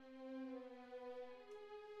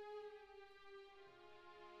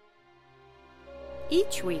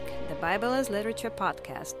Each week, the Bible as Literature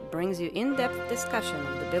podcast brings you in-depth discussion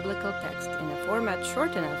of the biblical text in a format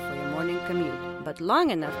short enough for your morning commute, but long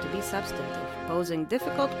enough to be substantive, posing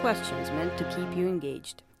difficult questions meant to keep you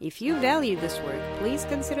engaged. If you value this work, please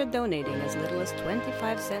consider donating as little as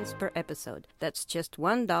 25 cents per episode. That's just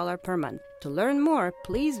 $1 per month. To learn more,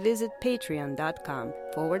 please visit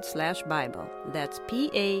patreon.com/Bible. That's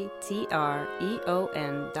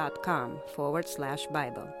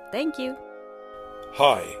patreon.com/Bible. Thank you.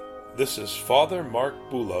 Hi, this is Father Mark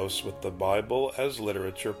Boulos with the Bible as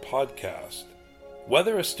Literature podcast.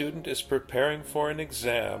 Whether a student is preparing for an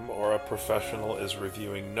exam or a professional is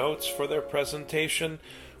reviewing notes for their presentation,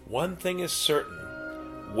 one thing is certain: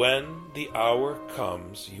 when the hour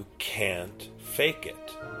comes, you can't fake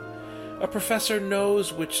it. A professor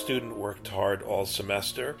knows which student worked hard all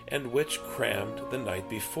semester and which crammed the night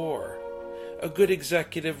before. A good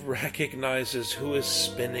executive recognizes who is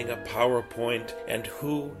spinning a PowerPoint and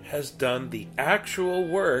who has done the actual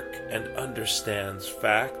work and understands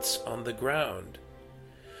facts on the ground.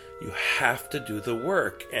 You have to do the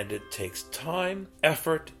work, and it takes time,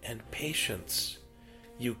 effort, and patience.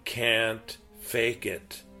 You can't fake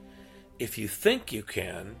it. If you think you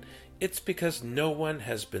can, it's because no one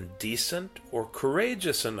has been decent or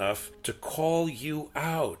courageous enough to call you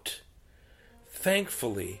out.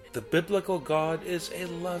 Thankfully, the biblical God is a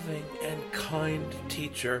loving and kind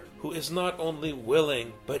teacher who is not only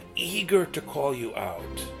willing but eager to call you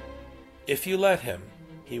out. If you let him,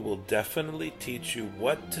 he will definitely teach you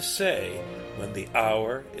what to say when the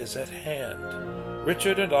hour is at hand.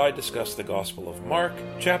 Richard and I discuss the Gospel of Mark,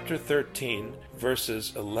 chapter 13,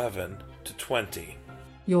 verses 11 to 20.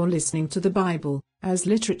 You're listening to the Bible as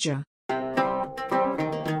Literature.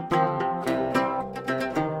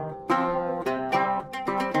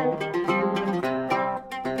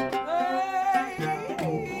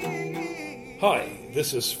 Hi,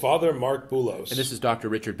 this is Father Mark Boulos. And this is Dr.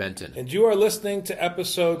 Richard Benton. And you are listening to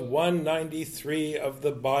episode 193 of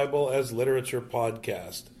the Bible as Literature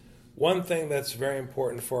podcast. One thing that's very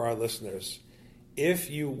important for our listeners: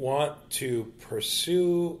 if you want to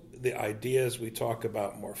pursue the ideas we talk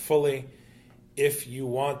about more fully, if you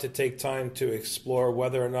want to take time to explore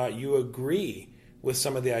whether or not you agree with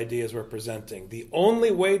some of the ideas we're presenting, the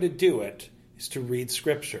only way to do it is to read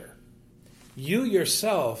Scripture. You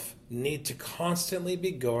yourself need to constantly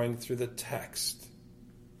be going through the text.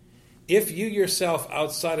 If you yourself,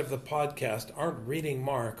 outside of the podcast, aren't reading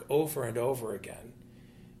Mark over and over again,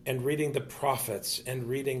 and reading the prophets, and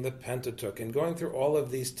reading the Pentateuch, and going through all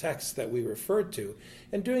of these texts that we referred to,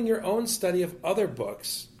 and doing your own study of other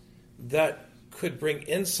books that could bring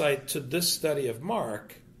insight to this study of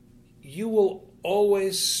Mark, you will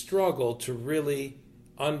always struggle to really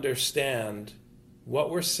understand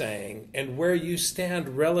what we're saying and where you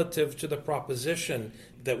stand relative to the proposition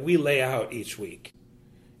that we lay out each week.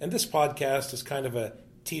 And this podcast is kind of a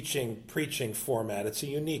teaching, preaching format. It's a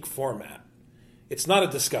unique format. It's not a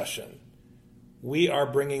discussion. We are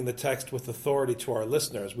bringing the text with authority to our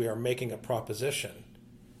listeners. We are making a proposition.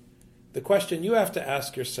 The question you have to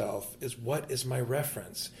ask yourself is, what is my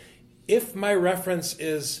reference? If my reference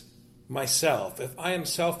is myself, if I am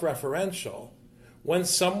self-referential, when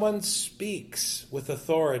someone speaks with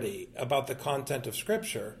authority about the content of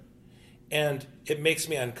Scripture and it makes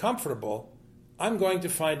me uncomfortable, I'm going to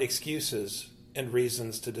find excuses and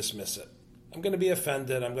reasons to dismiss it. I'm going to be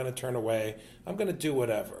offended. I'm going to turn away. I'm going to do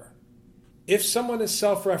whatever. If someone is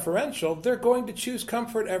self-referential, they're going to choose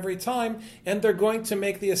comfort every time, and they're going to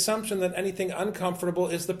make the assumption that anything uncomfortable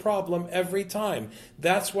is the problem every time.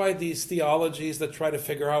 That's why these theologies that try to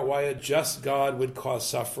figure out why a just God would cause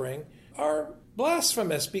suffering are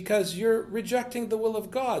blasphemous, because you're rejecting the will of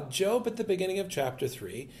God. Job, at the beginning of chapter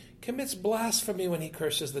 3, commits blasphemy when he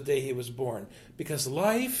curses the day he was born, because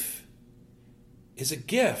life is a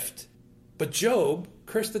gift. But Job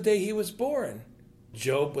cursed the day he was born.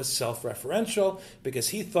 Job was self-referential because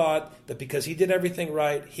he thought that because he did everything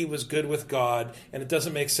right, he was good with God, and it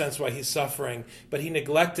doesn't make sense why he's suffering. But he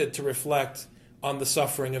neglected to reflect on the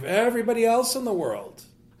suffering of everybody else in the world.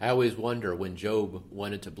 I always wonder, when Job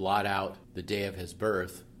wanted to blot out the day of his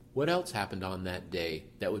birth, what else happened on that day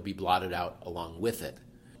that would be blotted out along with it?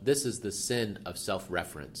 This is the sin of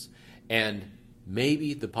self-reference. And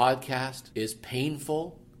maybe the podcast is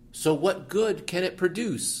painful, so what good can it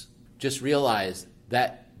produce? Just realize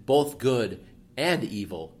that both good and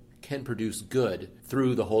evil can produce good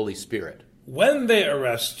through the Holy Spirit. When they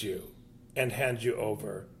arrest you and hand you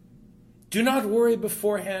over, do not worry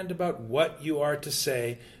beforehand about what you are to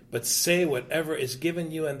say, but say whatever is given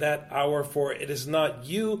you in that hour, for it is not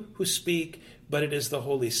you who speak, but it is the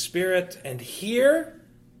Holy Spirit. And here,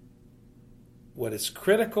 What is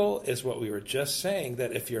critical is what we were just saying,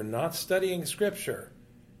 that if you're not studying Scripture,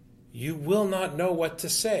 you will not know what to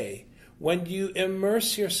say. When you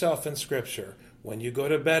immerse yourself in Scripture, when you go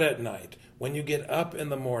to bed at night, when you get up in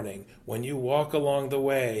the morning, when you walk along the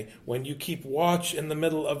way, when you keep watch in the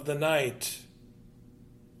middle of the night,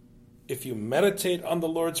 if you meditate on the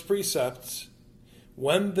Lord's precepts,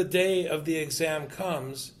 when the day of the exam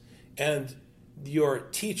comes and your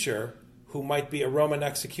teacher, who might be a Roman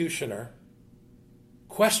executioner,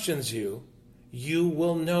 questions you, you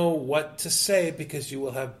will know what to say because you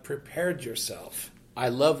will have prepared yourself. I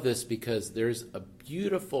love this because there's a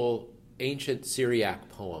beautiful ancient Syriac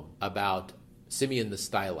poem about Simeon the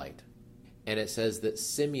Stylite. And it says that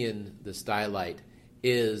Simeon the Stylite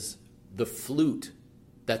is the flute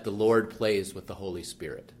that the Lord plays with the Holy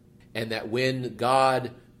Spirit. And that when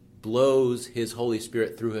God blows his Holy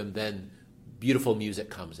Spirit through him, then beautiful music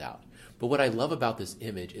comes out. But what I love about this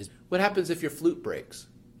image is what happens if your flute breaks?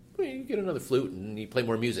 Well, you get another flute and you play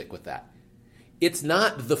more music with that. It's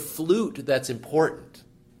not the flute that's important.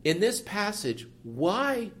 In this passage,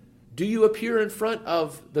 why do you appear in front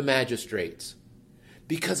of the magistrates?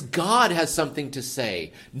 Because God has something to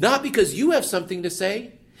say, not because you have something to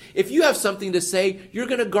say. If you have something to say, you're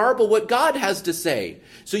going to garble what God has to say.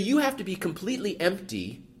 So you have to be completely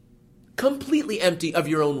empty of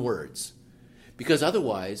your own words. Because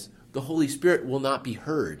otherwise, the Holy Spirit will not be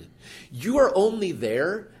heard. You are only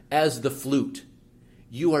there as the flute.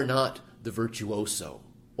 You are not the virtuoso.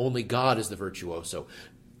 Only God is the virtuoso.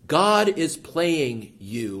 God is playing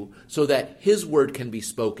you so that his word can be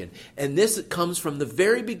spoken. And this comes from the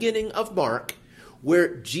very beginning of Mark,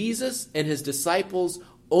 where Jesus and his disciples'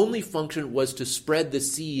 only function was to spread the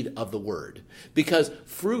seed of the word. Because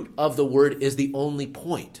fruit of the word is the only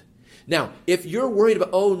point. Now, if you're worried about,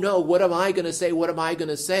 oh no, what am I going to say? What am I going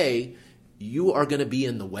to say? You are going to be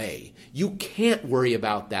in the way. You can't worry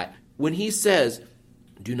about that. When he says,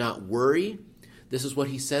 do not worry, this is what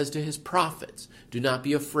he says to his prophets. Do not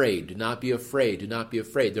be afraid. Do not be afraid. Do not be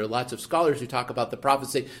afraid. There are lots of scholars who talk about the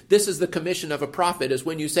prophets say, this is the commission of a prophet, is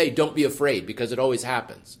when you say, don't be afraid, because it always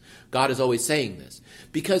happens. God is always saying this.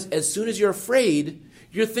 Because as soon as you're afraid,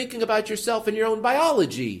 you're thinking about yourself and your own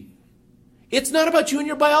biology. It's not about you and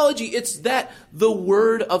your biology. It's that the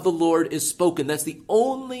word of the Lord is spoken. That's the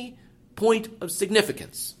only point of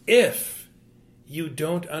significance. If you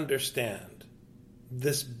don't understand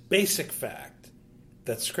this basic fact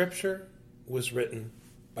that Scripture was written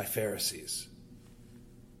by Pharisees,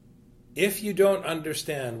 if you don't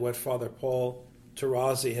understand what Father Paul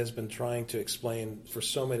Tarazi has been trying to explain for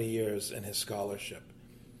so many years in his scholarship,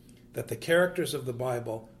 that the characters of the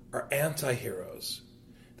Bible are anti-heroes,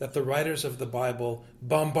 that the writers of the Bible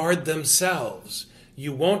bombard themselves,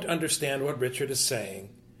 you won't understand what Richard is saying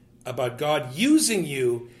about God using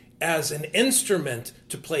you as an instrument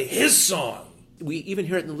to play his song. We even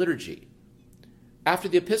hear it in the liturgy. After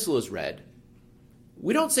the epistle is read,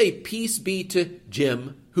 we don't say, peace be to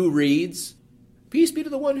Jim who reads. Peace be to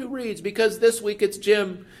the one who reads, because this week it's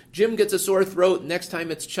Jim. Jim gets a sore throat, next time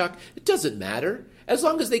it's Chuck. It doesn't matter. As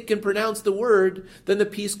long as they can pronounce the word, then the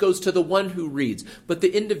peace goes to the one who reads. But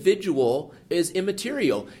the individual is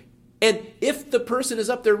immaterial. And if the person is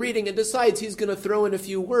up there reading and decides he's going to throw in a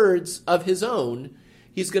few words of his own,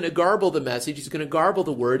 he's going to garble the message, he's going to garble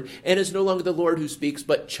the word, and it's no longer the Lord who speaks,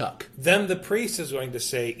 but Chuck. Then the priest is going to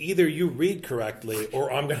say, either you read correctly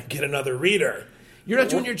or I'm going to get another reader. You're not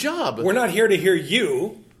doing your job. We're not here to hear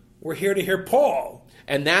you. We're here to hear Paul.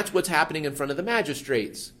 And that's what's happening in front of the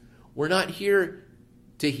magistrates. We're not here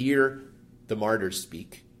to hear the martyrs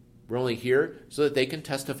speak. We're only here so that they can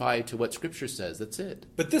testify to what Scripture says. That's it.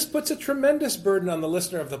 But this puts a tremendous burden on the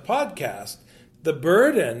listener of the podcast. The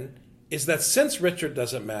burden is that since Richard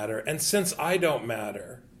doesn't matter, and since I don't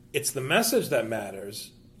matter, it's the message that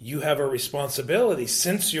matters. You have a responsibility,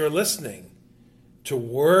 since you're listening, to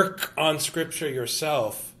work on Scripture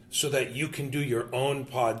yourself so that you can do your own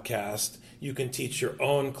podcast, you can teach your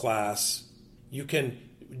own class, you can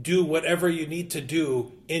do whatever you need to do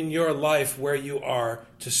in your life where you are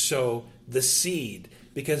to sow the seed,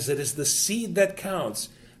 because it is the seed that counts.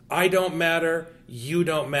 I don't matter, you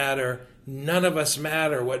don't matter, none of us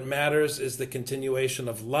matter. What matters is the continuation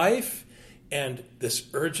of life and this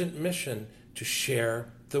urgent mission to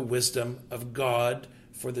share the wisdom of God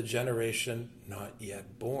for the generation not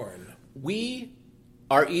yet born. We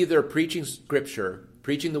are either preaching Scripture,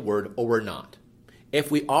 preaching the Word, or we're not. If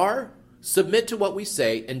we are, submit to what we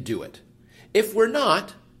say and do it. If we're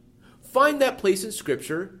not, find that place in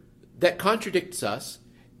Scripture that contradicts us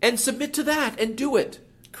and submit to that and do it.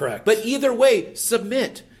 Correct. But either way,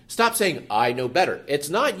 submit. Stop saying, I know better. It's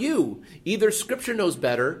not you. Either Scripture knows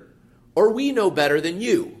better or we know better than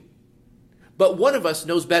you. But one of us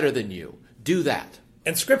knows better than you. Do that.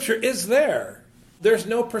 And Scripture is there. There's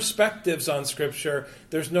no perspectives on Scripture.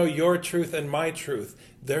 There's no your truth and my truth.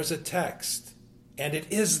 There's a text, and it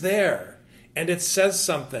is there, and it says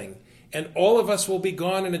something. And all of us will be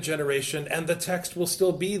gone in a generation, and the text will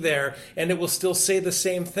still be there, and it will still say the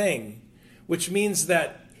same thing, which means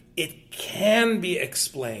that it can be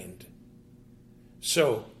explained.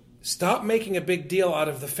 So stop making a big deal out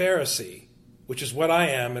of the Pharisee, which is what I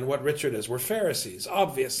am and what Richard is. We're Pharisees,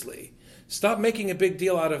 obviously. Stop making a big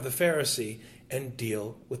deal out of the Pharisee and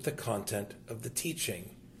deal with the content of the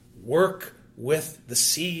teaching. Work with the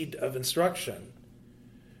seed of instruction.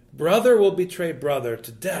 Brother will betray brother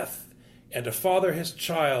to death, and a father his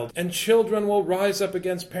child, and children will rise up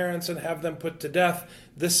against parents and have them put to death.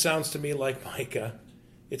 This sounds to me like Micah.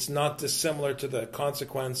 It's not dissimilar to the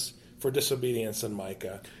consequence for disobedience in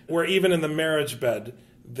Micah, where even in the marriage bed,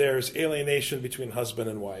 there's alienation between husband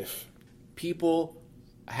and wife. People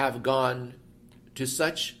have gone to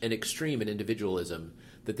such an extreme in individualism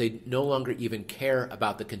that they no longer even care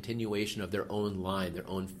about the continuation of their own line, their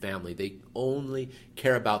own family. They only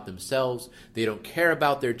care about themselves. They don't care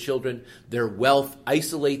about their children. Their wealth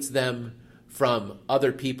isolates them from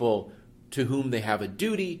other people to whom they have a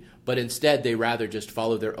duty, but instead they rather just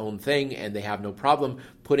follow their own thing, and they have no problem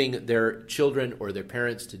putting their children or their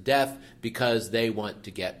parents to death because they want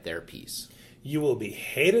to get their peace. You will be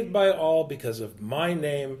hated by all because of my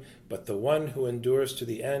name, but the one who endures to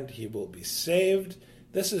the end, he will be saved.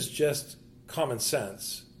 This is just common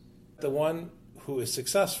sense. The one who is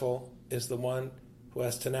successful is the one who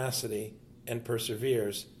has tenacity and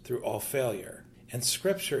perseveres through all failure. And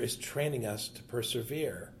Scripture is training us to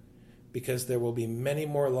persevere, because there will be many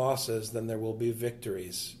more losses than there will be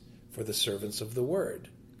victories for the servants of the Word.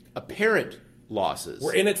 Apparent losses.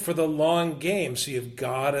 We're in it for the long game, so you've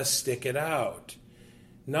got to stick it out.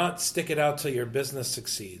 Not stick it out till your business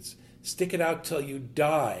succeeds. Stick it out till you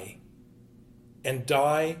die, and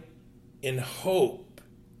die in hope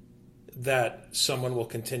that someone will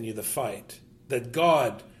continue the fight, that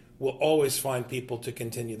God will always find people to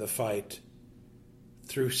continue the fight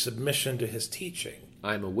through submission to his teaching.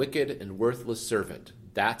 I'm a wicked and worthless servant.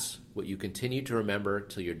 That's what you continue to remember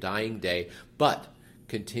till your dying day, but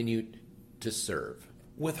continue to serve.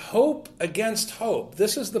 With hope against hope.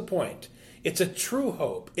 This is the point. It's a true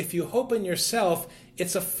hope. If you hope in yourself,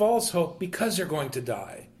 it's a false hope because you're going to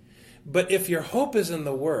die. But if your hope is in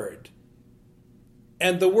the Word,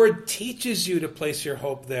 and the Word teaches you to place your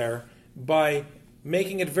hope there by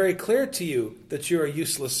making it very clear to you that you're a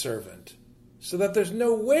useless servant, so that there's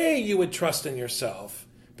no way you would trust in yourself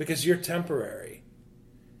because you're temporary,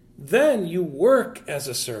 then you work as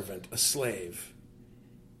a servant, a slave,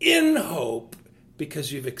 in hope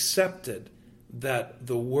because you've accepted that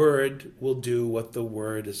the Word will do what the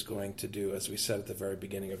Word is going to do, as we said at the very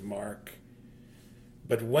beginning of Mark.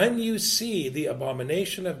 But when you see the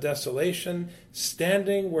abomination of desolation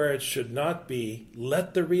standing where it should not be,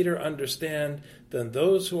 let the reader understand, then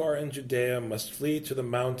those who are in Judea must flee to the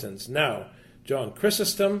mountains. Now, John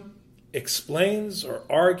Chrysostom explains or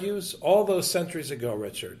argues all those centuries ago,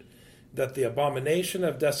 Richard, that the abomination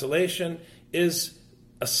of desolation is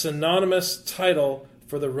a synonymous title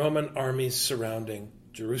for the Roman armies surrounding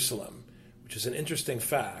Jerusalem, which is an interesting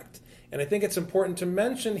fact. And I think it's important to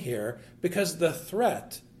mention here because the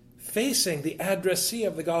threat facing the addressee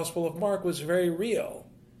of the Gospel of Mark was very real.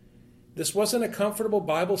 This wasn't a comfortable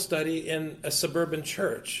Bible study in a suburban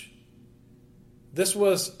church. This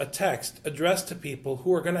was a text addressed to people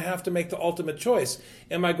who are going to have to make the ultimate choice.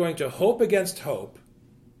 Am I going to hope against hope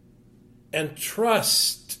and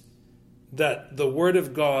trust that the Word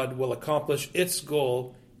of God will accomplish its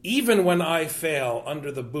goal even when I fail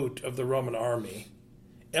under the boot of the Roman army?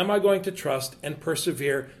 Am I going to trust and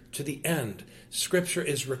persevere to the end? Scripture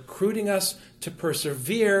is recruiting us to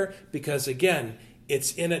persevere because, again,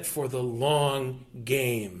 it's in it for the long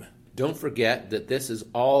game. Don't forget that this is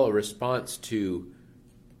all a response to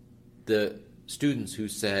the students who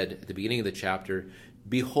said at the beginning of the chapter,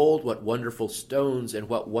 "Behold what wonderful stones and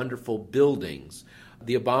what wonderful buildings."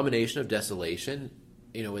 The abomination of desolation,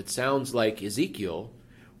 it sounds like Ezekiel,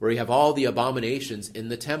 where you have all the abominations in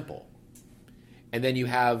the temple. And then you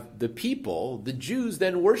have the people, the Jews,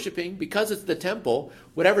 then worshiping, because it's the temple,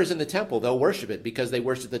 whatever's in the temple, they'll worship it because they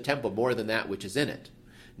worship the temple more than that which is in it.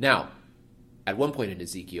 Now, at one point in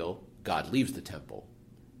Ezekiel, God leaves the temple.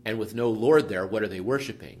 And with no Lord there, what are they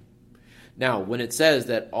worshiping? Now, when it says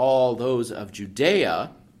that all those of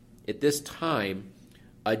Judea, at this time,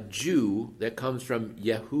 a Jew that comes from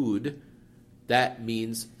Yehud, that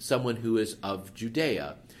means someone who is of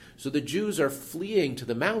Judea. So the Jews are fleeing to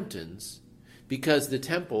the mountains because the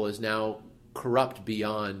temple is now corrupt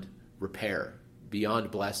beyond repair,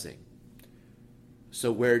 beyond blessing.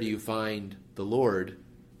 So where do you find the Lord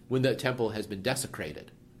when the temple has been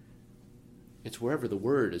desecrated? It's wherever the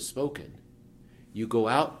word is spoken. You go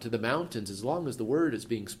out to the mountains as long as the word is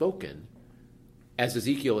being spoken. As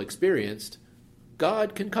Ezekiel experienced,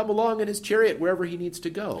 God can come along in his chariot wherever he needs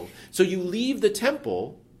to go. So you leave the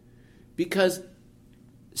temple because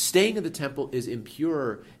staying in the temple is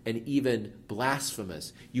impure and even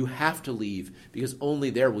blasphemous. You have to leave because only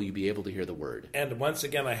there will you be able to hear the word. And once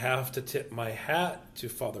again, I have to tip my hat to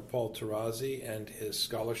Father Paul Tarazi and his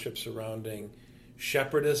scholarship surrounding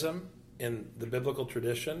shepherdism in the biblical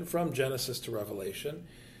tradition from Genesis to Revelation.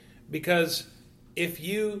 Because if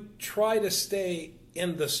you try to stay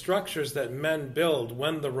in the structures that men build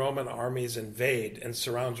when the Roman armies invade and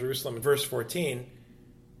surround Jerusalem in verse 14,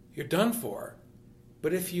 you're done for.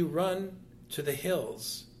 But if you run to the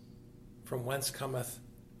hills, from whence cometh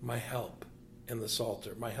my help in the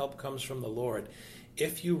Psalter? My help comes from the Lord.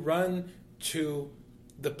 If you run to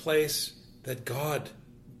the place that God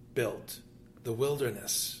built, the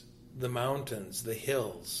wilderness, the mountains, the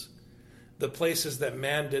hills, the places that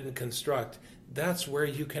man didn't construct, that's where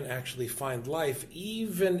you can actually find life,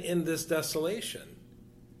 even in this desolation.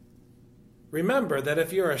 Remember that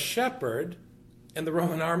if you're a shepherd and the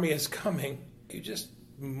Roman army is coming, you just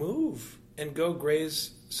move and go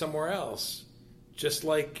graze somewhere else. Just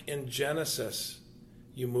like in Genesis,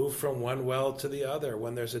 you move from one well to the other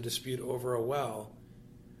when there's a dispute over a well.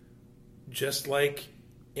 Just like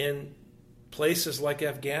in places like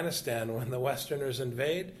Afghanistan, when the Westerners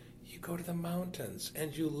invade, you go to the mountains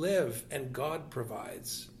and you live and God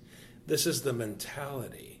provides. This is the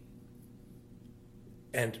mentality.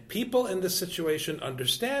 And people in this situation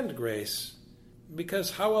understand grace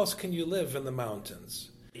because how else can you live in the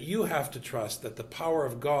mountains? You have to trust that the power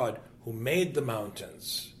of God who made the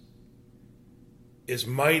mountains is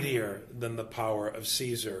mightier than the power of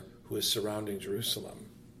Caesar who is surrounding Jerusalem.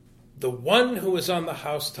 The one who is on the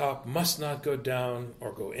housetop must not go down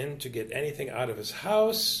or go in to get anything out of his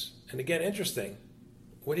house. And again, interesting,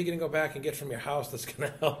 what are you going to go back and get from your house that's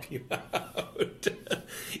going to help you out?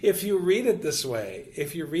 If you read it this way,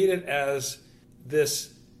 if you read it as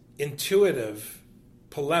this intuitive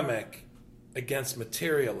polemic against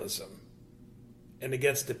materialism and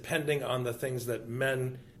against depending on the things that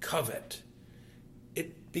men covet,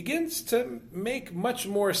 it begins to make much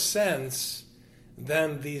more sense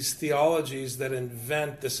than these theologies that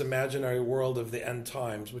invent this imaginary world of the end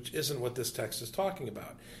times, which isn't what this text is talking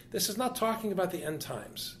about. This is not talking about the end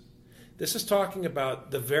times. This is talking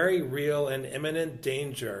about the very real and imminent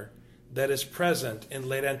danger that is present in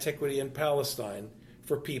late antiquity in Palestine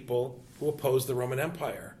for people who oppose the Roman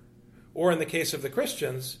Empire. Or in the case of the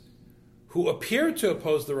Christians, who appear to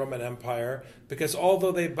oppose the Roman Empire because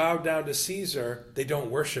although they bow down to Caesar, they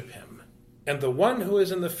don't worship him. And the one who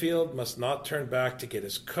is in the field must not turn back to get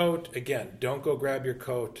his coat. Again, don't go grab your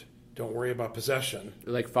coat. Don't worry about possession.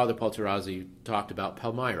 Like Father Paul Tarazi talked about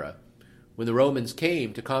Palmyra. When the Romans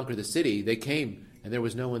came to conquer the city, they came and there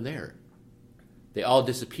was no one there. They all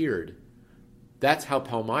disappeared. That's how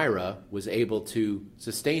Palmyra was able to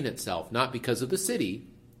sustain itself, not because of the city,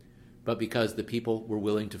 but because the people were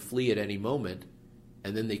willing to flee at any moment,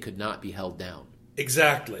 and then they could not be held down.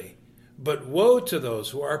 Exactly. But woe to those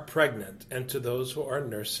who are pregnant and to those who are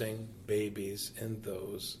nursing babies in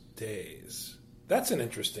those days. That's an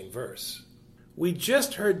interesting verse. We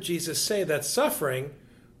just heard Jesus say that suffering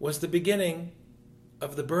was the beginning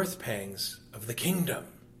of the birth pangs of the kingdom,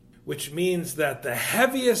 which means that the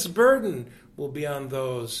heaviest burden will be on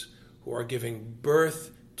those who are giving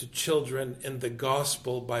birth to children in the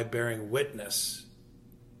gospel by bearing witness.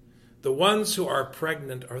 The ones who are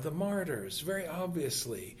pregnant are the martyrs, very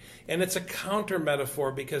obviously. And it's a counter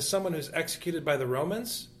metaphor because someone who's executed by the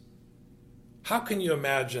Romans, how can you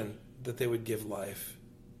imagine that they would give life?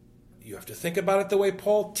 You have to think about it the way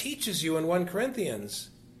Paul teaches you in 1 Corinthians.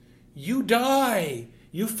 You die.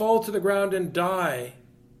 You fall to the ground and die.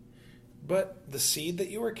 But the seed that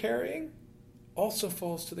you are carrying also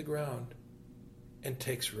falls to the ground and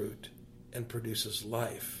takes root and produces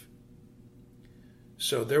life.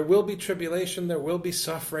 So there will be tribulation, there will be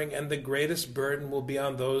suffering, and the greatest burden will be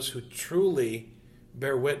on those who truly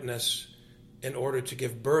bear witness in order to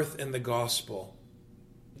give birth in the gospel.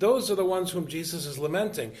 Those are the ones whom Jesus is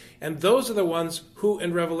lamenting, and those are the ones who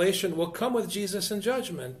in Revelation will come with Jesus in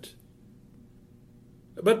judgment.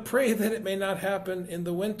 But pray that it may not happen in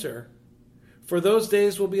the winter. For those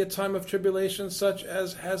days will be a time of tribulation such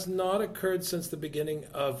as has not occurred since the beginning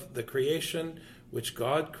of the creation, which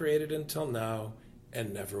God created until now,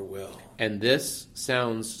 and never will. And this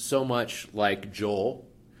sounds so much like Joel,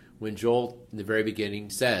 when Joel, in the very beginning,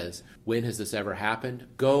 says, when has this ever happened?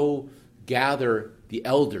 Go gather the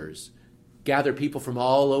elders, gather people from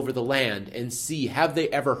all over the land, and see, have they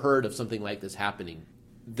ever heard of something like this happening?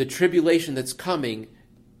 The tribulation that's coming,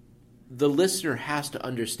 the listener has to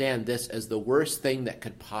understand this as the worst thing that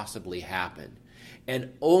could possibly happen.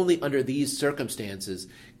 And only under these circumstances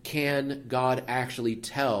can God actually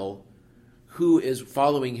tell who is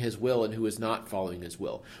following his will and who is not following his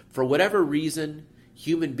will. For whatever reason,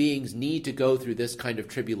 human beings need to go through this kind of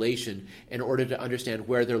tribulation in order to understand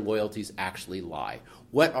where their loyalties actually lie.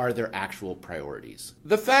 What are their actual priorities?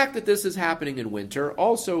 The fact that this is happening in winter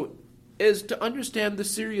also is to understand the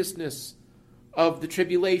seriousness of the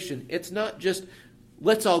tribulation. It's not just,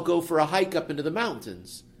 let's all go for a hike up into the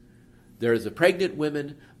mountains. There are the pregnant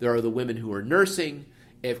women, there are the women who are nursing.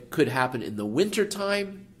 It could happen in the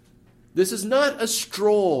wintertime. This is not a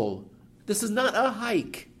stroll. This is not a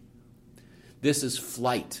hike. This is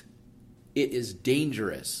flight. It is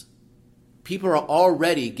dangerous. People are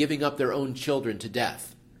already giving up their own children to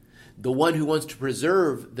death. The one who wants to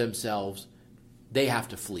preserve themselves, they have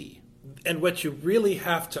to flee. And what you really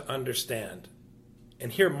have to understand,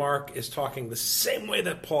 and here Mark is talking the same way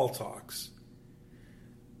that Paul talks.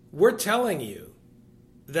 We're telling you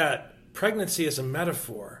that pregnancy is a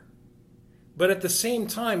metaphor. But at the same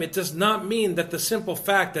time, it does not mean that the simple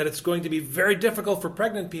fact that it's going to be very difficult for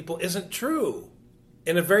pregnant people isn't true.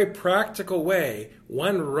 In a very practical way,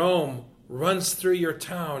 when Rome runs through your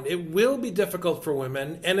town, it will be difficult for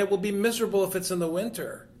women, and it will be miserable if it's in the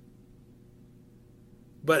winter.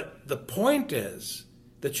 But the point is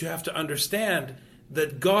that you have to understand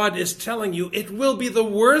that God is telling you it will be the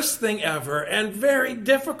worst thing ever and very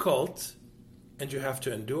difficult, and you have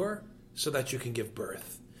to endure so that you can give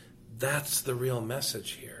birth. That's the real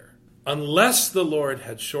message here. Unless the Lord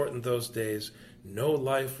had shortened those days, no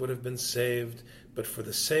life would have been saved, but for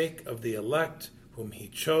the sake of the elect whom he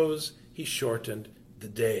chose, he shortened the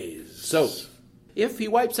days. So, if he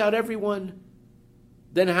wipes out everyone,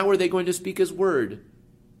 then how are they going to speak his word?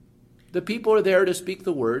 The people are there to speak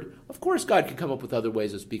the word. Of course, God can come up with other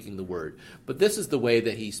ways of speaking the word, but this is the way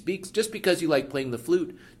that he speaks. Just because you like playing the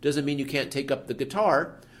flute doesn't mean you can't take up the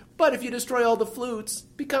guitar. But if you destroy all the flutes,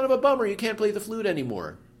 it'd be kind of a bummer. You can't play the flute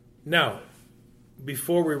anymore. Now,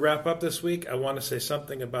 before we wrap up this week, I want to say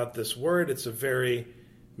something about this word. It's a very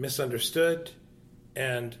misunderstood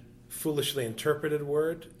and foolishly interpreted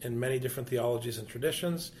word in many different theologies and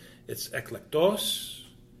traditions. It's eklektos,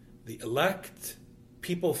 the elect.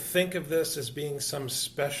 People think of this as being some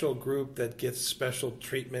special group that gets special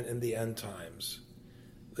treatment in the end times.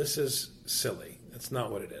 This is silly. That's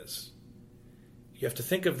not what it is. You have to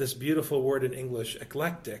think of this beautiful word in English,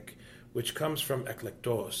 eclectic, which comes from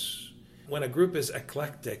eklektos. When a group is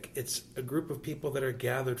eclectic, it's a group of people that are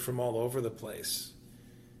gathered from all over the place.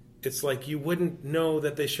 It's like you wouldn't know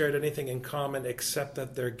that they shared anything in common except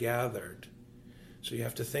that they're gathered. So you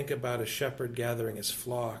have to think about a shepherd gathering his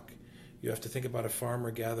flock. You have to think about a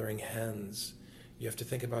farmer gathering hens. You have to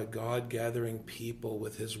think about God gathering people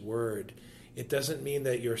with his word. It doesn't mean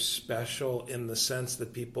that you're special in the sense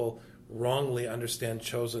that people wrongly understand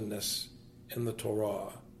chosenness in the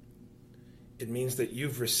Torah. It means that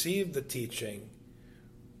you've received the teaching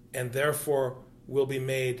and therefore will be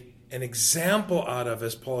made an example out of,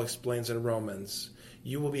 as Paul explains in Romans.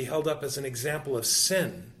 You will be held up as an example of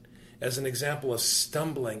sin, as an example of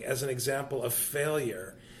stumbling, as an example of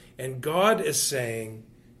failure. And God is saying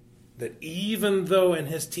that even though in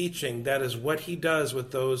his teaching that is what he does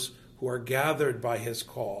with those who are gathered by his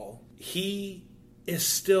call, he is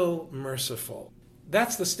still merciful.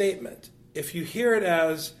 That's the statement. If you hear it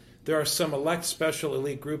as there are some elect special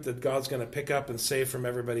elite group that God's going to pick up and save from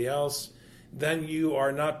everybody else, then you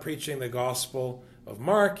are not preaching the gospel of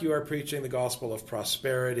Mark, you are preaching the gospel of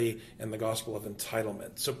prosperity and the gospel of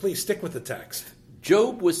entitlement. So please stick with the text.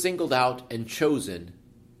 Job was singled out and chosen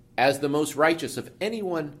as the most righteous of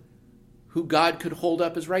anyone who God could hold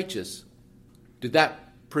up as righteous. Did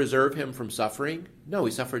that preserve him from suffering? No,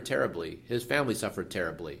 he suffered terribly. His family suffered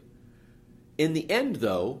terribly. In the end,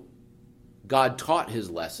 though, God taught his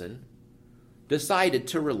lesson, decided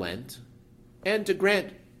to relent, and to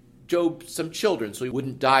grant Job some children so he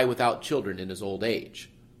wouldn't die without children in his old age.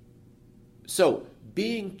 So,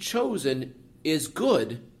 being chosen is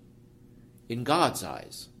good in God's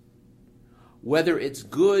eyes. Whether it's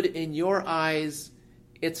good in your eyes,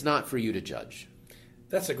 it's not for you to judge.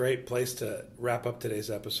 That's a great place to wrap up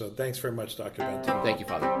today's episode. Thanks very much, Dr. Benton. Thank you,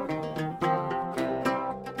 Father.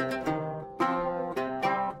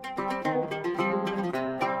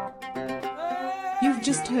 You've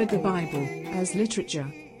just heard the Bible as literature.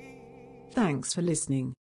 Thanks for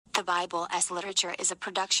listening. The Bible as Literature is a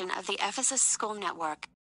production of the Ephesus School Network.